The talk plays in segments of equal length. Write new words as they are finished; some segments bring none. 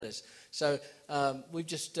Sedunas. So we've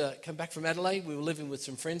just come back from Adelaide. We were living with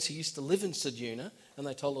some friends who used to live in Seduna, and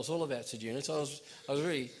they told us all about Seduna. So I was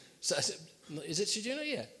really... So, is it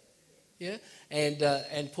Seduna? Yeah.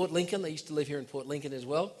 And Port Lincoln. They used to live here in Port Lincoln as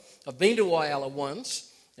well. I've been to Whyalla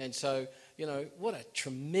once, and so, what a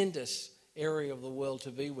tremendous area of the world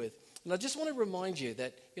to be with. And I just want to remind you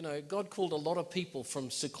that, God called a lot of people from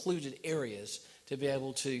secluded areas to be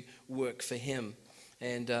able to work for him.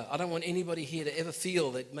 And I don't want anybody here to ever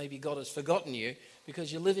feel that maybe God has forgotten you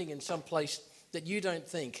because you're living in some place that you don't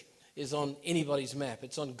think is on anybody's map.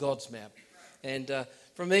 It's on God's map. And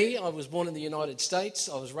for me, I was born in the United States.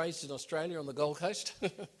 I was raised in Australia on the Gold Coast.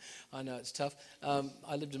 I know it's tough.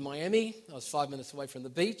 I lived in Miami. I was 5 minutes away from the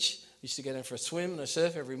beach. Used to go down for a swim and a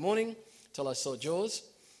surf every morning until I saw Jaws.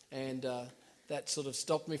 And that sort of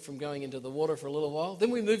stopped me from going into the water for a little while.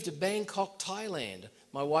 Then we moved to Bangkok, Thailand.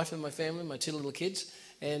 My wife and my family, my 2 little kids.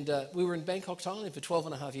 And we were in Bangkok, Thailand for 12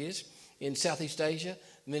 and a half years in Southeast Asia,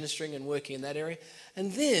 ministering and working in that area.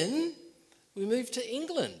 And then we moved to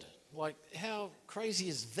England. Like, how crazy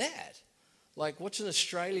is that? Like, what's an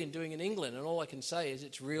Australian doing in England? And all I can say is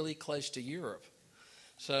it's really close to Europe.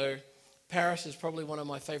 So Paris is probably one of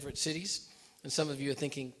my favourite cities. And some of you are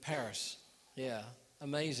thinking, Paris, yeah,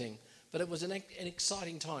 amazing. But it was an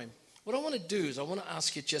exciting time. What I want to do is I want to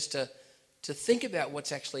ask you just to think about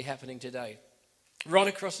what's actually happening today. Right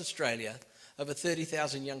across Australia, over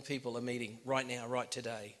 30,000 young people are meeting right now, right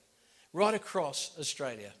today. Right across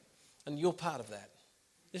Australia. And you're part of that.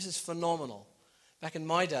 This is phenomenal. Back in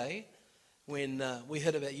my day, when we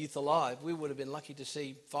heard about Youth Alive, we would have been lucky to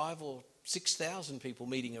see 5,000 or 6,000 people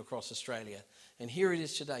meeting across Australia. And here it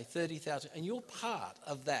is today, 30,000. And you're part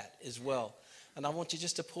of that as well. And I want you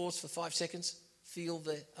just to pause for 5 seconds. Feel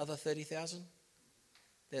the other 30,000.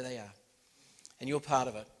 There they are. And you're part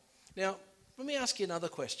of it. Now, let me ask you another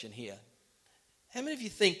question here. How many of you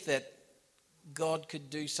think that God could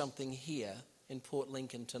do something here in Port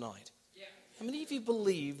Lincoln tonight? How many of you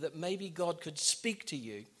believe that maybe God could speak to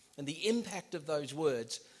you and the impact of those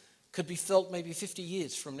words could be felt maybe 50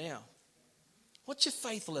 years from now? What's your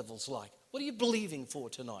faith levels like? What are you believing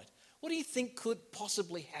for tonight? What do you think could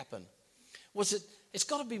possibly happen? It's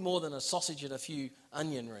got to be more than a sausage and a few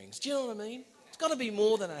onion rings. Do you know what I mean? It's got to be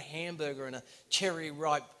more than a hamburger and a cherry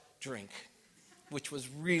ripe drink, which was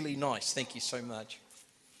really nice. Thank you so much.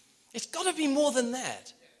 It's got to be more than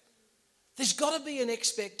that. There's got to be an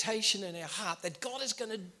expectation in our heart that God is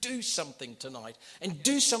going to do something tonight and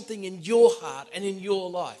do something in your heart and in your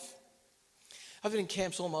life. I've been in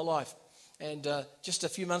camps all my life, and just a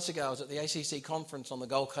few months ago I was at the ACC conference on the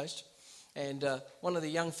Gold Coast, and one of the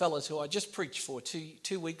young fellas who I just preached for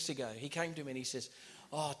two weeks ago, he came to me and he says,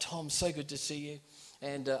 "Oh, Tom, so good to see you."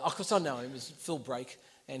 And of course I know him, it's Phil Brake,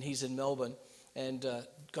 and he's in Melbourne and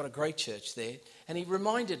got a great church there. And he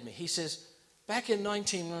reminded me, he says, back in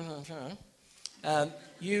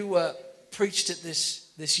you preached at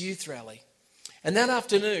this youth rally. And that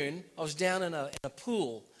afternoon, I was down in a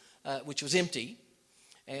pool, which was empty.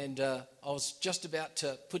 And I was just about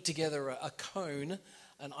to put together a cone.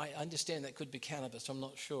 And I understand that could be cannabis. I'm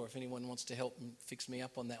not sure if anyone wants to help and fix me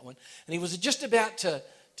up on that one. And he was just about to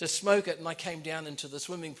smoke it. And I came down into the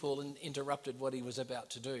swimming pool and interrupted what he was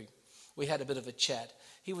about to do. We had a bit of a chat.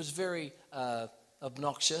 He was very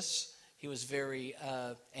obnoxious. He was very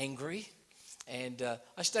angry. And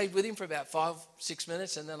I stayed with him for about 5-6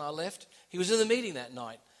 minutes and then I left. He was in the meeting that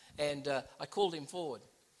night and I called him forward.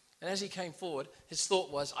 And as he came forward, his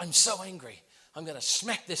thought was, I'm so angry. I'm going to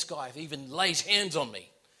smack this guy if he even lays hands on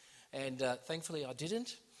me. And thankfully I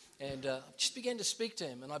didn't. And I just began to speak to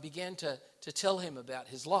him and I began to tell him about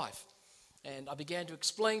his life. And I began to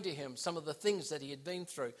explain to him some of the things that he had been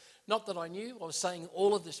through. Not that I knew, I was saying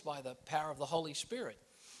all of this by the power of the Holy Spirit.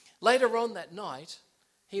 Later on that night,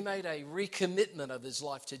 he made a recommitment of his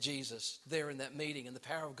life to Jesus there in that meeting, and the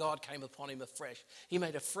power of God came upon him afresh. He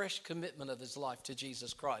made a fresh commitment of his life to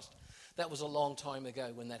Jesus Christ. That was a long time ago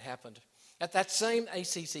when that happened. At that same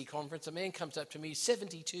ACC conference, a man comes up to me,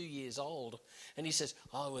 72 years old, and he says,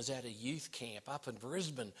 I was at a youth camp up in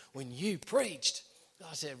Brisbane when you preached.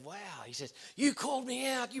 I said, wow. He says, you called me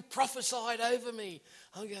out, you prophesied over me.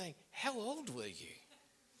 I'm going, how old were you?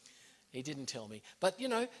 He didn't tell me. But,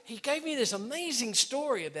 he gave me this amazing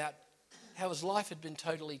story about how his life had been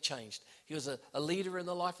totally changed. He was a leader in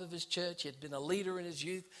the life of his church. He had been a leader in his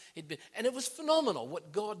youth. And it was phenomenal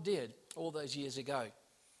what God did all those years ago.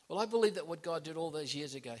 Well, I believe that what God did all those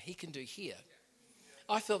years ago, he can do here.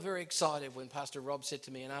 I felt very excited when Pastor Rob said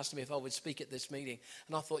to me and asked me if I would speak at this meeting.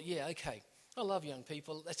 And I thought, yeah, okay. I love young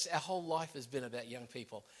people. That's our whole life has been about young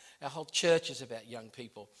people. Our whole church is about young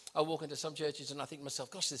people. I walk into some churches and I think to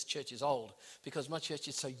myself, gosh, this church is old because my church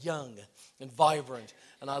is so young and vibrant,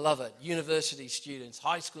 and I love it. University students,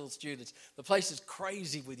 high school students, the place is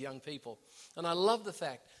crazy with young people. And I love the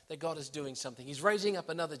fact that God is doing something. He's raising up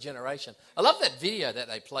another generation. I love that video that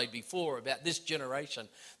they played before about this generation,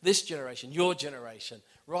 your generation,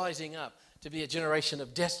 rising up to be a generation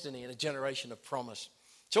of destiny and a generation of promise.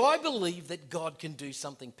 So I believe that God can do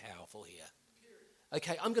something powerful here.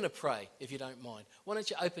 Okay, I'm going to pray, if you don't mind. Why don't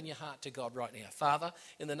you open your heart to God right now? Father,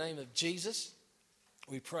 in the name of Jesus,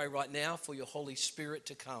 we pray right now for your Holy Spirit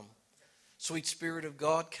to come. Sweet Spirit of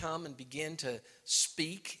God, come and begin to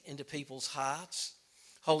speak into people's hearts.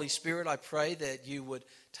 Holy Spirit, I pray that you would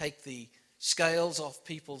take the scales off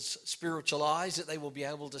people's spiritual eyes, that they will be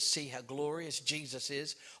able to see how glorious Jesus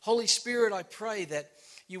is. Holy Spirit, I pray that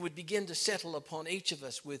you would begin to settle upon each of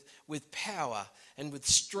us with power and with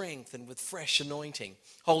strength and with fresh anointing.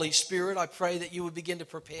 Holy Spirit, I pray that you would begin to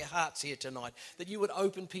prepare hearts here tonight, that you would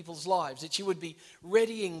open people's lives, that you would be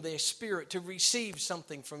readying their spirit to receive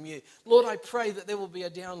something from you. Lord, I pray that there will be a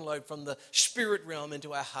download from the spirit realm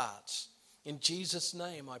into our hearts. In Jesus'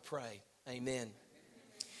 name I pray. Amen.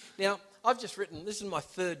 Now, I've just written, this is my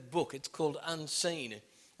third book. It's called Unseen.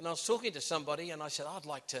 And I was talking to somebody and I said, I'd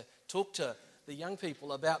like to talk to the young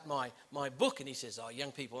people about my book. And he says,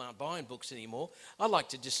 young people aren't buying books anymore. I like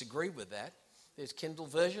to disagree with that. There's Kindle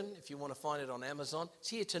version if you want to find it on Amazon. It's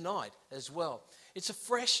here tonight as well. It's a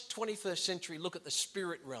fresh 21st century look at the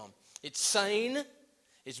spirit realm. It's sane,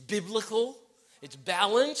 it's biblical, it's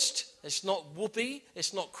balanced, it's not whoopee,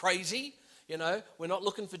 it's not crazy. You know, we're not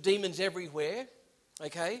looking for demons everywhere,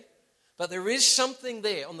 okay? But there is something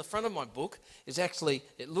there on the front of my book. Is actually,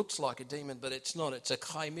 it looks like a demon, but it's not. It's a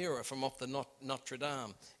chimera from off the Notre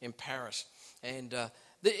Dame in Paris. And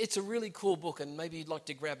it's a really cool book, and maybe you'd like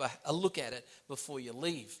to grab a look at it before you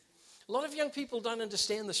leave. A lot of young people don't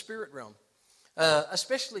understand the spirit realm,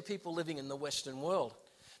 especially people living in the Western world.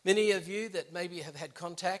 Many of you that maybe have had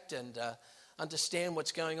contact and understand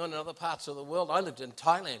what's going on in other parts of the world. I lived in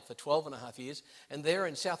Thailand for 12 and a half years, and there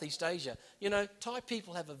in Southeast Asia, you know, Thai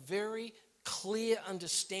people have a very clear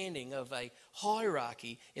understanding of a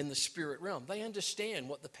hierarchy in the spirit realm. They understand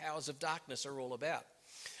what the powers of darkness are all about.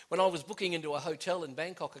 When I was booking into a hotel in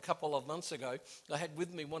Bangkok a couple of months ago, I had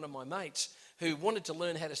with me one of my mates who wanted to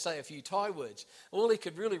learn how to say a few Thai words. All he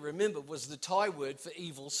could really remember was the Thai word for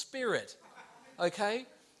evil spirit, okay?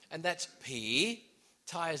 And that's P.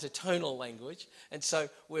 Thai is a tonal language. And so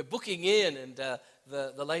we're booking in, and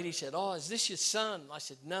the lady said, is this your son? I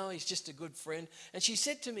said, no, he's just a good friend. And she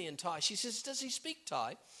said to me in Thai, she says, does he speak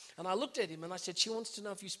Thai? And I looked at him and I said, she wants to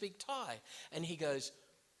know if you speak Thai. And he goes,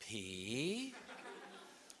 P.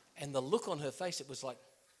 And the look on her face, it was like,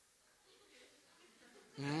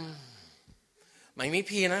 ไม่มี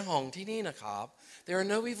ผีในห้องที่นี่นะครับ. There are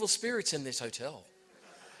no evil spirits in this hotel.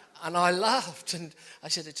 And I laughed and I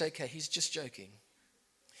said, it's okay, he's just joking.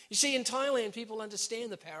 You see, in Thailand, people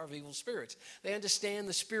understand the power of evil spirits. They understand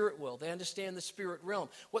the spirit world. They understand the spirit realm.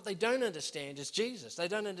 What they don't understand is Jesus. They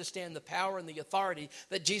don't understand the power and the authority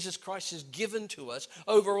that Jesus Christ has given to us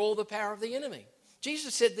over all the power of the enemy.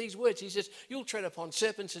 Jesus said these words. He says, you'll tread upon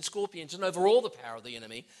serpents and scorpions and over all the power of the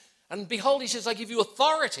enemy. And behold, he says, I give you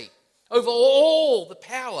authority over all the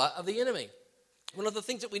power of the enemy. One of the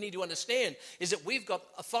things that we need to understand is that we've got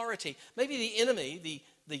authority. Maybe the enemy,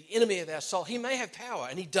 the enemy of our soul, he may have power,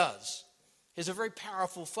 and he does. He's a very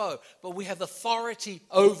powerful foe, but we have authority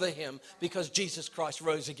over him because Jesus Christ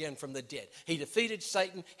rose again from the dead. He defeated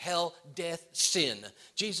Satan, hell, death, sin.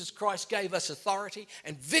 Jesus Christ gave us authority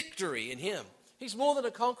and victory in him. He's more than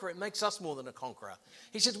a conqueror. It makes us more than a conqueror.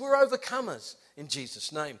 He says we're overcomers in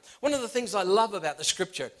Jesus' name. One of the things I love about the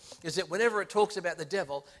scripture is that whenever it talks about the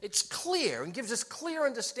devil, it's clear and gives us clear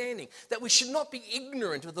understanding that we should not be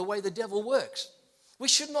ignorant of the way the devil works. We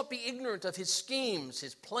should not be ignorant of his schemes,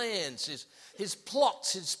 his plans, his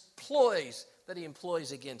plots, his ploys that he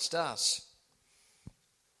employs against us.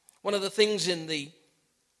 One of the things in the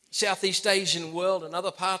Southeast Asian world and other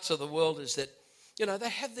parts of the world is that, you know, they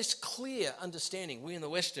have this clear understanding. We in the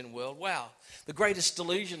Western world, wow, the greatest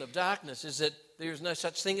delusion of darkness is that there is no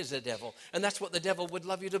such thing as the devil. And that's what the devil would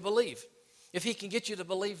love you to believe. If he can get you to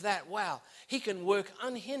believe that, wow, he can work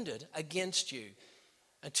unhindered against you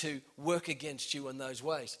and to work against you in those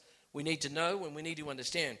ways. We need to know and we need to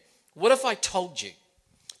understand. What if I told you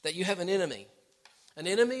that you have an enemy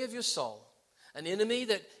of your soul, an enemy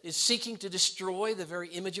that is seeking to destroy the very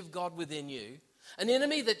image of God within you, an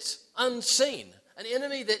enemy that's unseen, an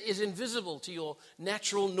enemy that is invisible to your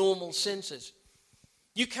natural, normal senses.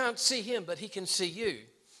 You can't see him, but he can see you.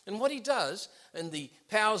 And what he does, and the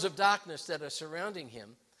powers of darkness that are surrounding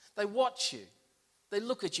him, they watch you. They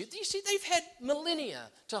look at you. You see, they've had millennia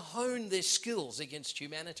to hone their skills against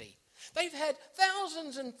humanity. They've had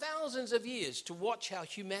thousands and thousands of years to watch how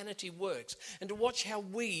humanity works and to watch how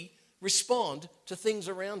we respond to things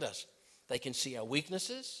around us. They can see our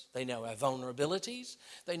weaknesses. They know our vulnerabilities.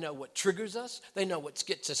 They know what triggers us. They know what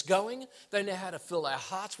gets us going. They know how to fill our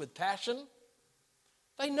hearts with passion.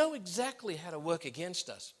 They know exactly how to work against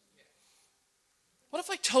us. What if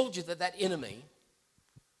I told you that that enemy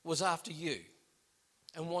was after you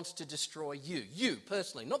and wants to destroy you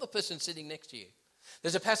personally, not the person sitting next to you?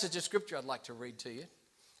 There's a passage of scripture I'd like to read to you,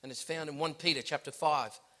 and it's found in 1 Peter chapter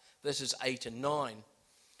 5, verses 8 and 9.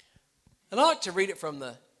 And I like to read it from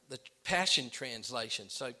the Passion Translation,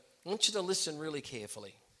 so I want you to listen really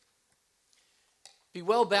carefully. Be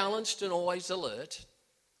well balanced and always alert,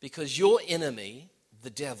 because your enemy, the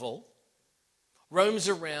devil, roams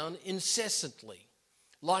around incessantly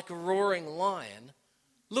like a roaring lion,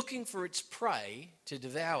 looking for its prey to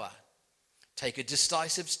devour. Take a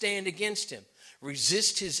decisive stand against him.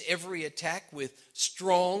 Resist his every attack with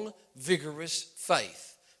strong, vigorous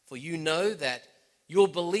faith. For you know that your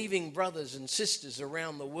believing brothers and sisters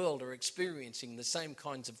around the world are experiencing the same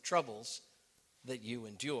kinds of troubles that you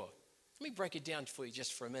endure. Let me break it down for you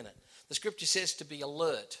just for a minute. The scripture says to be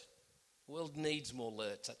alert. The world needs more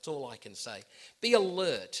alerts. That's all I can say. Be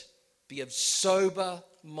alert. Be of sober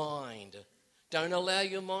mind. Don't allow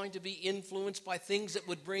your mind to be influenced by things that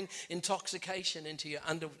would bring intoxication into your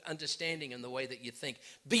understanding and the way that you think.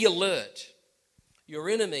 Be alert. Your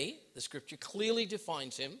enemy, the scripture clearly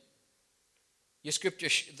defines him. The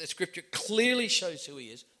scripture clearly shows who he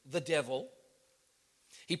is, the devil.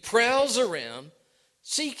 He prowls around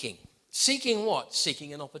seeking. Seeking what?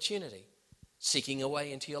 Seeking an opportunity. Seeking a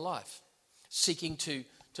way into your life. Seeking to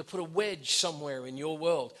put a wedge somewhere in your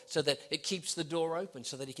world so that it keeps the door open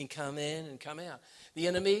so that he can come in and come out. The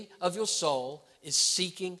enemy of your soul is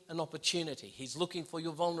seeking an opportunity. He's looking for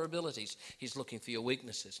your vulnerabilities. He's looking for your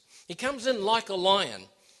weaknesses. He comes in like a lion.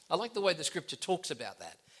 I like the way the scripture talks about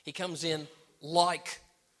that. He comes in like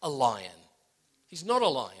a lion. He's not a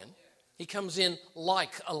lion. He comes in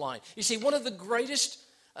like a lion. You see, one of the greatest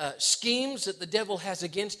schemes that the devil has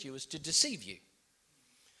against you is to deceive you.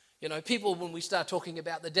 You know, people, when we start talking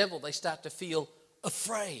about the devil, they start to feel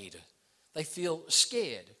afraid. They feel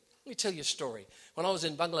scared. Let me tell you a story. When I was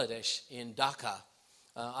in Bangladesh, in Dhaka,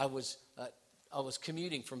 I was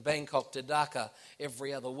commuting from Bangkok to Dhaka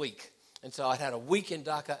every other week. And so I'd had a week in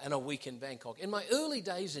Dhaka and a week in Bangkok. In my early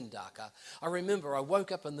days in Dhaka, I remember I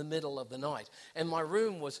woke up in the middle of the night and my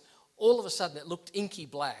room was, all of a sudden it looked inky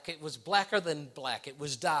black. It was blacker than black. It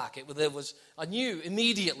was dark. I knew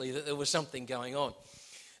immediately that there was something going on.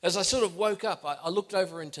 As I sort of woke up, I looked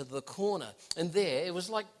over into the corner and there, it was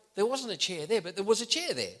like, there wasn't a chair there, but there was a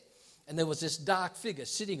chair there. And there was this dark figure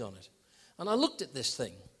sitting on it. And I looked at this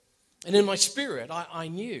thing. And in my spirit, I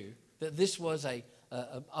knew that this was a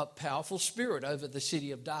powerful spirit over the city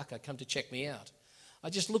of Dhaka come to check me out. I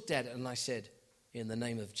just looked at it and I said, in the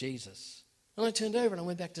name of Jesus. And I turned over and I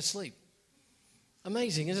went back to sleep.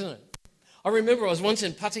 Amazing, isn't it? I remember I was once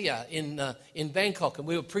in Pattaya in Bangkok and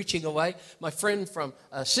we were preaching away. My friend from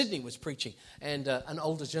Sydney was preaching, and an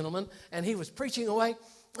older gentleman, and he was preaching away.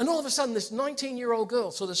 And all of a sudden this 19-year-old girl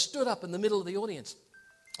sort of stood up in the middle of the audience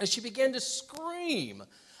and she began to scream.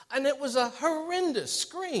 And it was a horrendous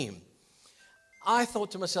scream. I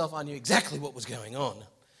thought to myself, I knew exactly what was going on.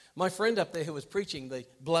 My friend up there who was preaching, the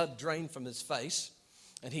blood drained from his face,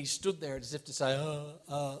 and he stood there as if to say,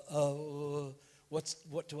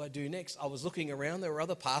 what do I do next? I was looking around. There were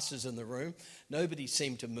other pastors in the room. Nobody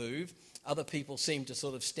seemed to move. Other people seemed to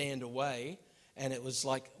sort of stand away. And it was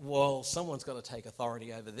like, well, someone's got to take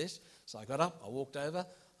authority over this. So I got up, I walked over,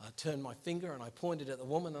 I turned my finger and I pointed at the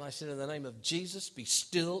woman and I said, in the name of Jesus, be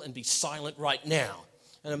still and be silent right now.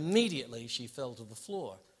 And immediately she fell to the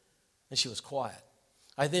floor and she was quiet.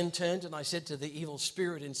 I then turned and I said to the evil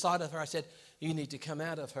spirit inside of her, I said, you need to come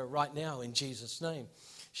out of her right now in Jesus' name.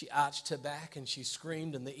 She arched her back and she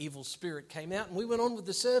screamed and the evil spirit came out and we went on with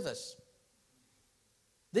the service.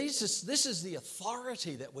 This is the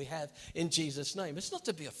authority that we have in Jesus' name. It's not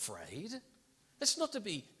to be afraid. It's not to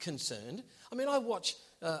be concerned. I mean,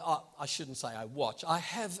 I shouldn't say I watch. I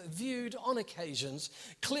have viewed on occasions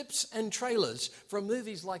clips and trailers from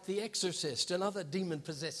movies like The Exorcist and other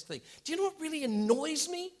demon-possessed things. Do you know what really annoys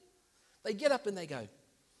me? They get up and they go,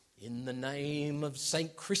 in the name of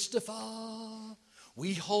St. Christopher,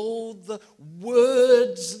 we hold the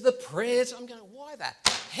words, the prayers. I'm going, why the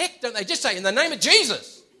heck don't they just say, in the name of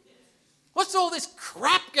Jesus? What's all this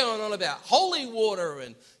crap going on about holy water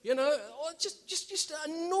and, just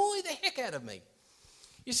annoy the heck out of me.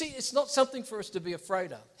 You see, it's not something for us to be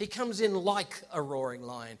afraid of. He comes in like a roaring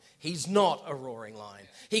lion. He's not a roaring lion.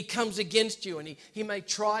 He comes against you, and he may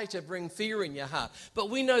try to bring fear in your heart.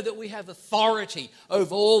 But we know that we have authority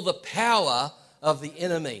over all the power of the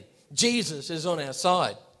enemy. Jesus is on our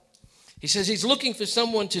side. He says he's looking for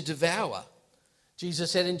someone to devour.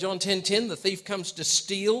 Jesus said in John 10:10, the thief comes to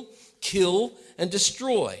steal, kill, and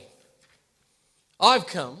destroy. I've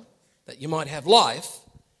come that you might have life,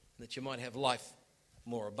 and that you might have life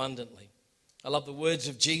more abundantly. I love the words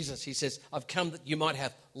of Jesus. He says, I've come that you might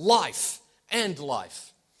have life and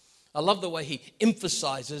life. I love the way he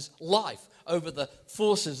emphasizes life over the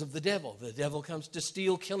forces of the devil. The devil comes to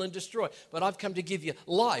steal, kill, and destroy. But I've come to give you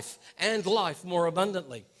life and life more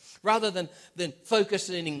abundantly. Rather than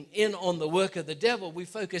focusing in on the work of the devil, we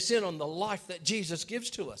focus in on the life that Jesus gives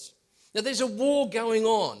to us. Now, there's a war going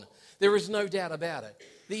on. There is no doubt about it.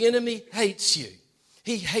 The enemy hates you.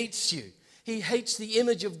 He hates you. He hates the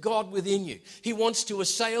image of God within you. He wants to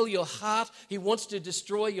assail your heart. He wants to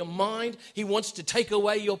destroy your mind. He wants to take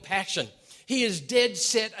away your passion. He is dead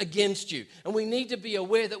set against you. And we need to be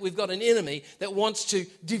aware that we've got an enemy that wants to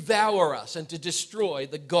devour us and to destroy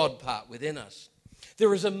the God part within us.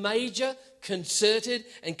 There is a major, concerted,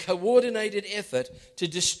 and coordinated effort to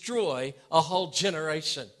destroy a whole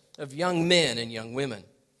generation of young men and young women.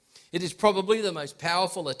 It is probably the most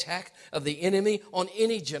powerful attack of the enemy on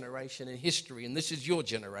any generation in history, and this is your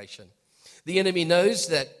generation. The enemy knows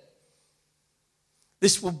that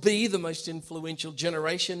this will be the most influential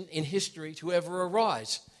generation in history to ever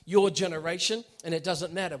arise. Your generation, and it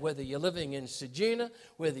doesn't matter whether you're living in Ceduna,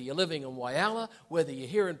 whether you're living in Whyalla, whether you're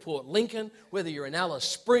here in Port Lincoln, whether you're in Alice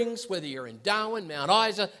Springs, whether you're in Darwin, Mount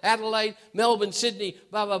Isa, Adelaide, Melbourne, Sydney,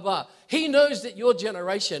 blah, blah, blah. He knows that your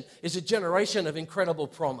generation is a generation of incredible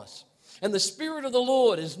promise. And the Spirit of the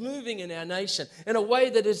Lord is moving in our nation in a way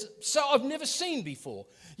that is so I've never seen before.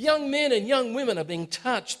 Young men and young women are being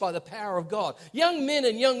touched by the power of God. Young men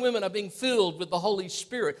and young women are being filled with the Holy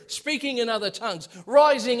Spirit, speaking in other tongues,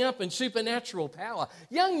 rising up in supernatural power.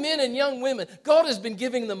 Young men and young women, God has been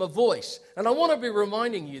giving them a voice. And I want to be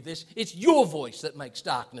reminding you this, it's your voice that makes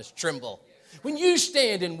darkness tremble. When you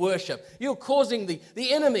stand in worship, you're causing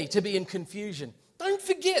the enemy to be in confusion. Don't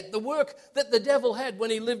forget the work that the devil had when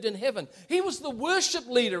he lived in heaven. He was the worship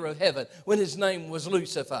leader of heaven when his name was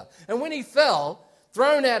Lucifer. And when he fell,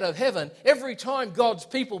 thrown out of heaven, every time God's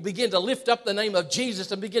people begin to lift up the name of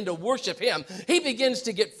Jesus and begin to worship him, he begins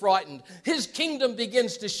to get frightened. His kingdom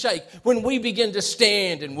begins to shake when we begin to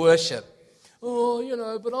stand and worship.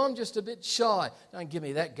 Oh, but I'm just a bit shy. Don't give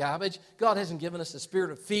me that garbage. God hasn't given us a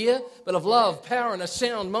spirit of fear, but of love, power, and a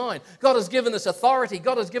sound mind. God has given us authority.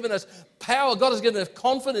 God has given us power. God has given us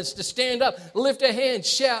confidence to stand up, lift our hands,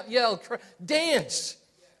 shout, yell, dance.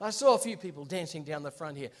 I saw a few people dancing down the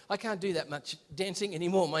front here. I can't do that much dancing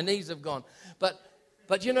anymore. My knees have gone. But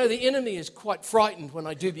the enemy is quite frightened when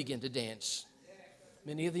I do begin to dance.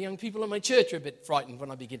 Many of the young people in my church are a bit frightened when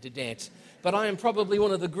I begin to dance. But I am probably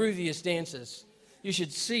one of the grooviest dancers. You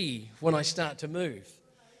should see when I start to move.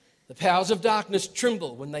 The powers of darkness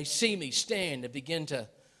tremble when they see me stand and begin to,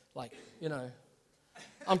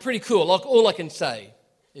 I'm pretty cool. All I can say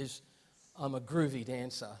is I'm a groovy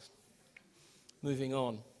dancer. Moving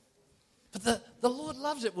on. But the Lord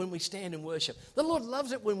loves it when we stand and worship. The Lord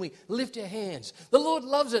loves it when we lift our hands. The Lord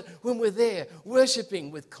loves it when we're there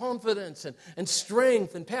worshiping with confidence and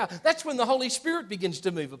strength and power. That's when the Holy Spirit begins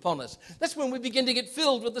to move upon us. That's when we begin to get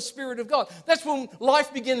filled with the Spirit of God. That's when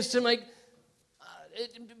life begins to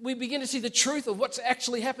we begin to see the truth of what's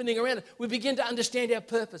actually happening around us. We begin to understand our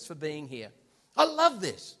purpose for being here. I love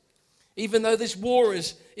this. Even though this war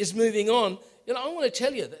is moving on, I want to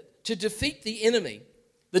tell you that to defeat the enemy,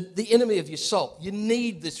 the enemy of your soul, you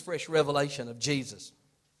need this fresh revelation of Jesus,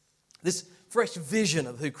 this fresh vision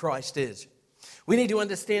of who Christ is. We need to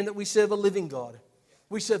understand that we serve a living God.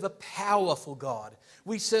 We serve a powerful God.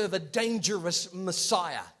 We serve a dangerous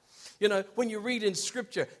Messiah. When you read in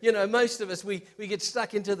Scripture, most of us, we get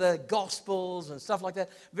stuck into the Gospels and stuff like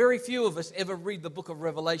that. Very few of us ever read the book of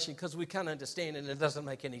Revelation because we can't understand it and it doesn't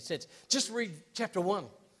make any sense. Just read chapter 1.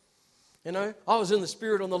 I was in the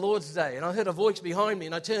Spirit on the Lord's day and I heard a voice behind me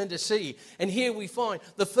and I turned to see. And here we find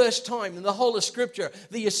the first time in the whole of Scripture,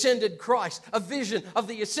 the ascended Christ, a vision of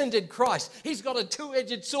the ascended Christ. He's got a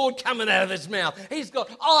two-edged sword coming out of his mouth. He's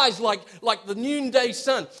got eyes like the noonday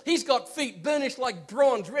sun. He's got feet burnished like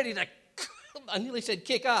bronze, ready to, I nearly said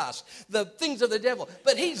kick ass, the things of the devil.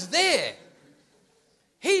 But he's there.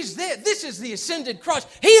 He's there. This is the ascended Christ.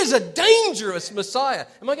 He is a dangerous Messiah.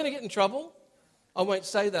 Am I going to get in trouble? I won't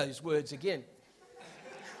say those words again.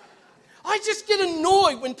 I just get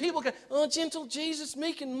annoyed when people go, oh, gentle Jesus,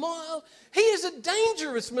 meek and mild. He is a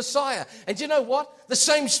dangerous Messiah. And you know what? The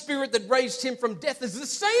same Spirit that raised him from death is the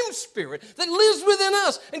same Spirit that lives within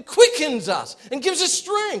us and quickens us and gives us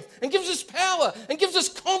strength and gives us power and gives us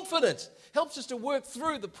confidence. Helps us to work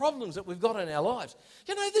through the problems that we've got in our lives.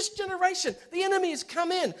 You know, this generation, the enemy has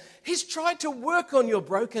come in. He's tried to work on your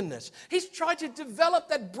brokenness. He's tried to develop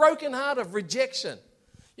that broken heart of rejection.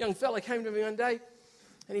 A young fella came to me one day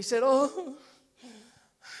and he said, oh,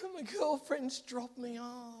 my girlfriend's dropped me.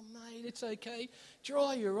 Oh, mate, it's okay.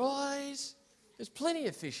 Dry your eyes. There's plenty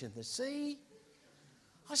of fish in the sea.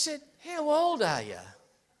 I said, how old are you?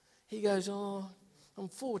 He goes, oh, I'm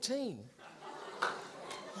 14.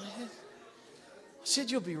 I said,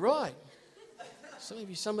 you'll be right. So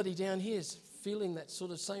maybe somebody down here is feeling that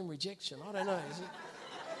sort of same rejection. I don't know.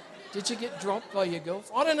 Did you get dropped by your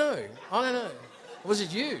girlfriend? I don't know. Was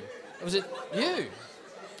it you? Was it you?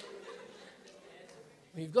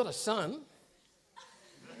 Well, you've got a son.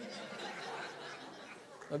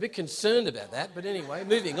 I'm a bit concerned about that, but anyway,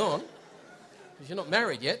 moving on. Because you're not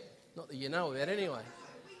married yet. Not that you know about anyway.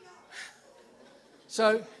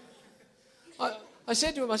 So I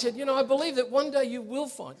said to him, you know, I believe that one day you will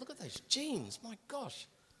find, look at those jeans, my gosh.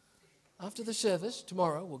 After the service,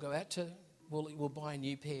 tomorrow, we'll go out to, we'll buy a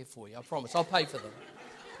new pair for you, I promise. I'll pay for them,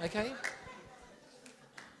 okay?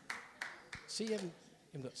 See, you haven't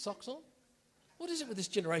got socks on? What is it with this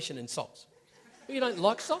generation in socks? You don't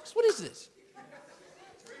like socks? What is this?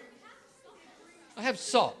 I have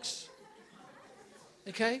socks,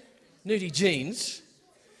 okay? Nudie jeans,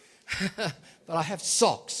 but I have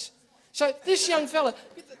socks. So this young fella,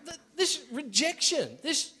 this rejection,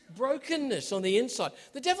 this brokenness on the inside,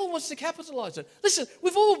 the devil wants to capitalize on it. Listen, we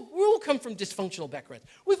all come from dysfunctional backgrounds.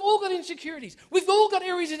 We've all got insecurities. We've all got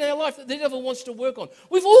areas in our life that the devil wants to work on.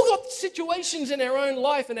 We've all got situations in our own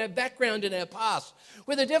life and our background in our past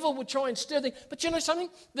where the devil would try and stir things. But you know something?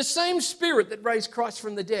 The same Spirit that raised Christ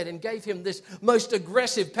from the dead and gave him this most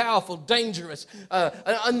aggressive, powerful, dangerous,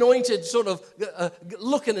 anointed sort of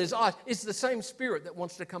look in his eyes is the same Spirit that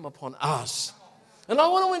wants to come upon us. And I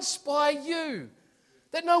want to inspire you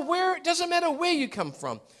that it doesn't matter where you come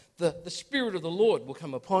from, the Spirit of the Lord will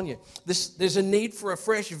come upon you. There's a need for a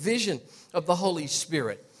fresh vision of the Holy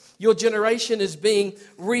Spirit. Your generation is being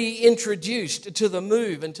reintroduced to the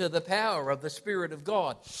move and to the power of the Spirit of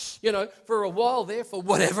God. You know, for a while there, for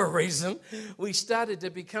whatever reason, we started to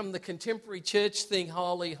become the contemporary church thing,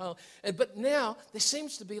 holy. But now there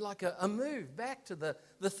seems to be like a move back to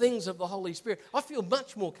the things of the Holy Spirit. I feel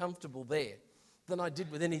much more comfortable there than I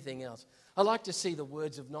did with anything else. I like to see the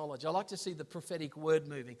words of knowledge. I like to see the prophetic word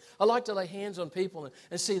moving. I like to lay hands on people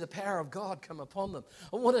and see the power of God come upon them.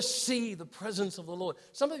 I want to see the presence of the Lord.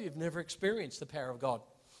 Some of you have never experienced the power of God.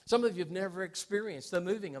 Some of you have never experienced the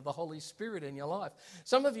moving of the Holy Spirit in your life.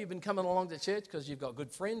 Some of you have been coming along to church because you've got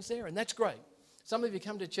good friends there, and that's great. Some of you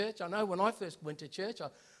come to church. I know when I first went to church, I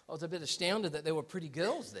was a bit astounded that there were pretty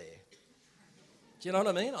girls there. Do you know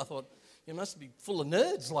what I mean? I thought, you must be full of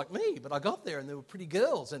nerds like me, but I got there and there were pretty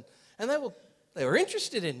girls, and they were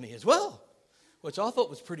interested in me as well, which I thought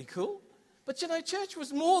was pretty cool. But you know, church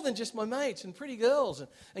was more than just my mates and pretty girls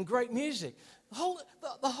and great music.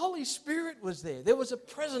 The Holy Spirit was there. There was a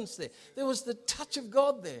presence there. There was the touch of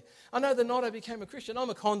God there. I know the night I became a Christian,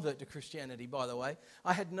 I'm a convert to Christianity, by the way.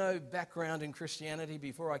 I had no background in Christianity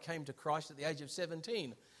before I came to Christ at the age of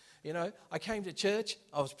 17. You know, I came to church,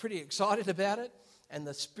 I was pretty excited about it, and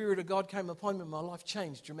the Spirit of God came upon me and my life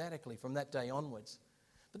changed dramatically from that day onwards.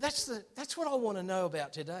 But that's what I want to know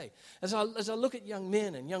about today. As I look at young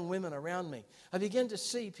men and young women around me, I begin to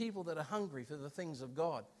see people that are hungry for the things of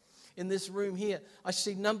God. In this room here, I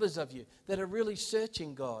see numbers of you that are really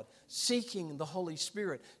searching God, seeking the Holy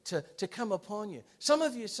Spirit to come upon you. Some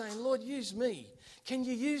of you are saying, Lord, use me. Can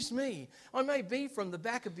you use me? I may be from the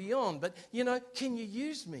back of beyond, but, you know, can you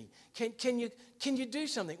use me? Can you do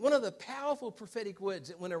something? One of the powerful prophetic words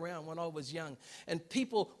that went around when I was young, and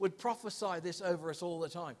people would prophesy this over us all the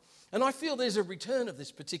time. And I feel there's a return of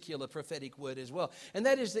this particular prophetic word as well. And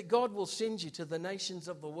that is that God will send you to the nations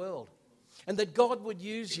of the world. And that God would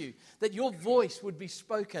use you, that your voice would be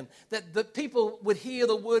spoken, that the people would hear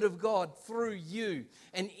the word of God through you,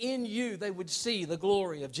 and in you they would see the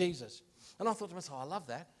glory of Jesus. And I thought to myself, I love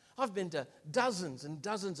that. I've been to dozens and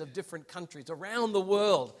dozens of different countries around the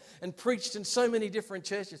world and preached in so many different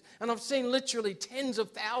churches. And I've seen literally tens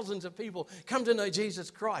of thousands of people come to know Jesus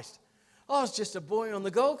Christ. I was just a boy on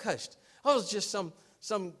the Gold Coast. I was just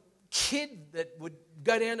some kid that would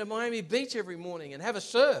go down to Miami Beach every morning and have a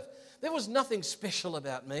surf. There was nothing special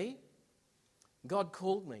about me. God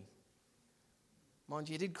called me. Mind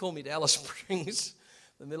you, he did call me to Alice Springs,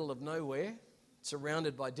 the middle of nowhere,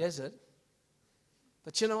 surrounded by desert.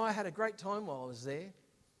 But I had a great time while I was there.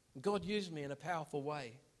 God used me in a powerful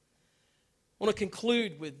way. I want to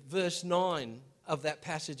conclude with verse 9 of that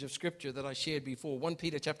passage of Scripture that I shared before, 1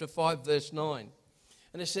 Peter chapter 5, verse 9.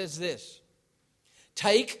 And it says this,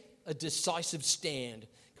 take a decisive stand.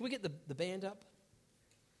 Can we get the band up?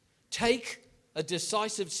 Take a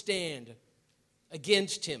decisive stand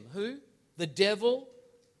against him. Who? The devil,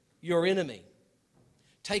 your enemy.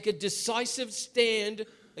 Take a decisive stand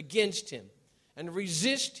against him and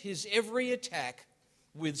resist his every attack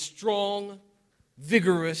with strong,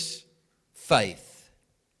 vigorous faith.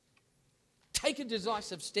 Take a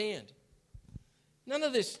decisive stand. None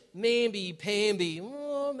of this mamby-pamby,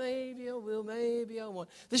 oh, maybe I will, maybe I won't.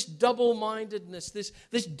 This double-mindedness,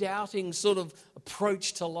 this doubting sort of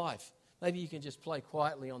approach to life. Maybe you can just play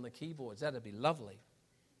quietly on the keyboards. That'd be lovely.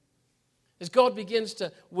 As God begins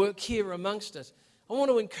to work here amongst us, I want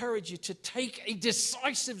to encourage you to take a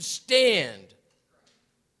decisive stand.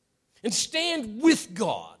 And stand with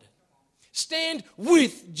God. Stand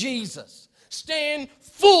with Jesus. Stand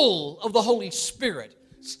full of the Holy Spirit.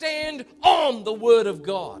 Stand on the Word of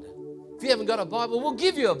God. If you haven't got a Bible, we'll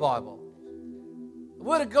give you a Bible. The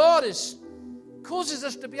Word of God causes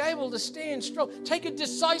us to be able to stand strong. Take a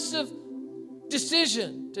decisive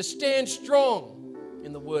decision to stand strong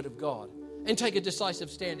in the Word of God. And take a decisive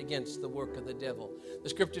stand against the work of the devil. The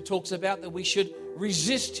Scripture talks about that we should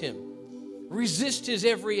resist him. Resist his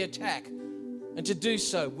every attack. And to do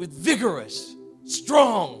so with vigorous,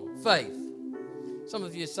 strong faith. Some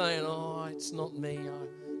of you are saying, oh, it's not me.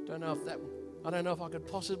 I don't know if I could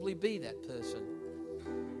possibly be that person.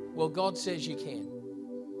 Well, God says you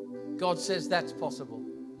can. God says that's possible.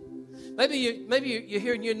 Maybe you're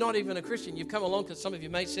here and you're not even a Christian. You've come along because some of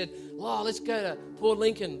your mates said, oh, let's go to Port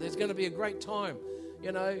Lincoln. There's going to be a great time.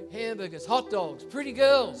 Hamburgers, hot dogs, pretty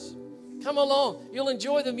girls. Come along. You'll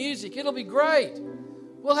enjoy the music. It'll be great.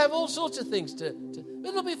 We'll have all sorts of things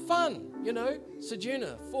it'll be fun.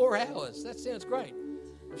 Ceduna, 4 hours. That sounds great.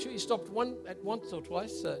 I'm sure you stopped once or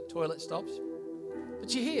twice, toilet stops.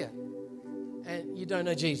 But you're here and you don't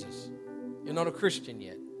know Jesus. You're not a Christian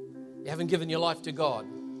yet. You haven't given your life to God.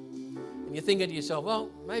 And you're thinking to yourself, well,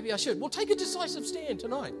 maybe I should. Well, take a decisive stand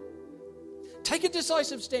tonight. Take a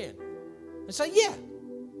decisive stand and say, yeah,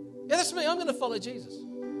 that's me. I'm going to follow Jesus.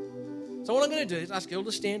 So what I'm going to do is ask you all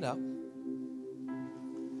to stand up.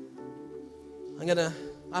 I'm going to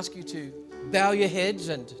ask you to bow your heads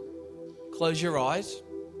and close your eyes.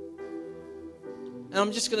 And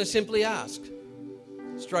I'm just going to simply ask,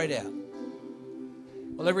 straight out.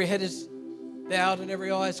 While every head is bowed and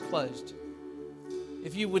every eye is closed,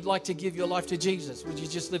 if you would like to give your life to Jesus, would you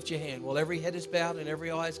just lift your hand? While every head is bowed and every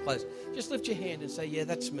eye is closed, just lift your hand and say, yeah,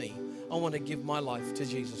 that's me. I want to give my life to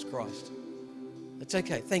Jesus Christ. That's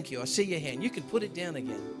okay. Thank you. I see your hand. You can put it down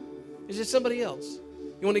again. Is there somebody else?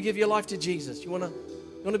 You want to give your life to Jesus? You want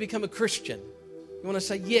to become a Christian? You want to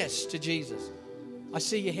say yes to Jesus? I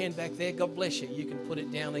see your hand back there. God bless you. You can put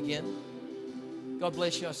it down again. God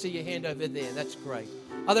bless you. I see your hand over there. That's great.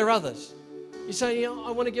 Are there others? You say, I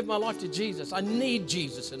want to give my life to Jesus. I need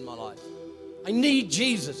Jesus in my life. I need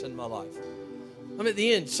Jesus in my life. I'm at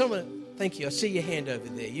the end. Thank you. I see your hand over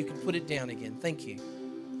there. You can put it down again. Thank you.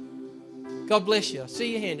 God bless you. I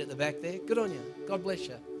see your hand at the back there. Good on you. God bless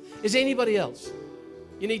you. Is there anybody else?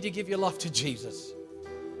 You need to give your life to Jesus.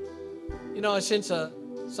 I sense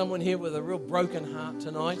someone here with a real broken heart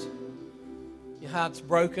tonight. Your heart's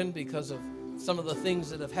broken because of some of the things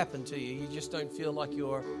that have happened to you. You just don't feel like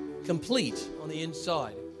you're complete on the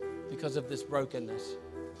inside because of this brokenness.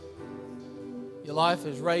 Your life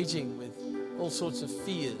is raging with all sorts of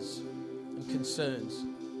fears and concerns.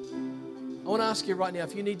 I want to ask you right now,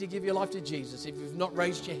 if you need to give your life to Jesus, if you've not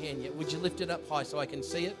raised your hand yet, would you lift it up high so I can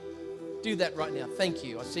see it? Do that right now. Thank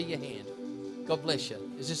you. I see your hand. God bless you.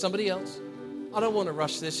 Is there somebody else? I don't want to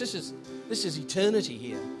rush this. This is eternity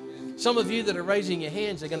here. Some of you that are raising your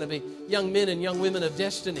hands are going to be young men and young women of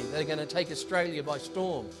destiny. They're going to take Australia by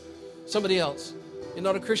storm. Somebody else. You're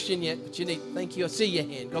not a Christian yet, but you need. Thank you. I see your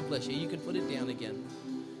hand. God bless you. You can put it down again.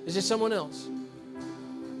 Is there someone else?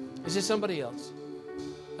 Is there somebody else?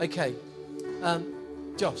 Okay.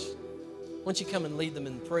 Josh, why don't you come and lead them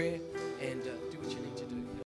in prayer and do what you need to do?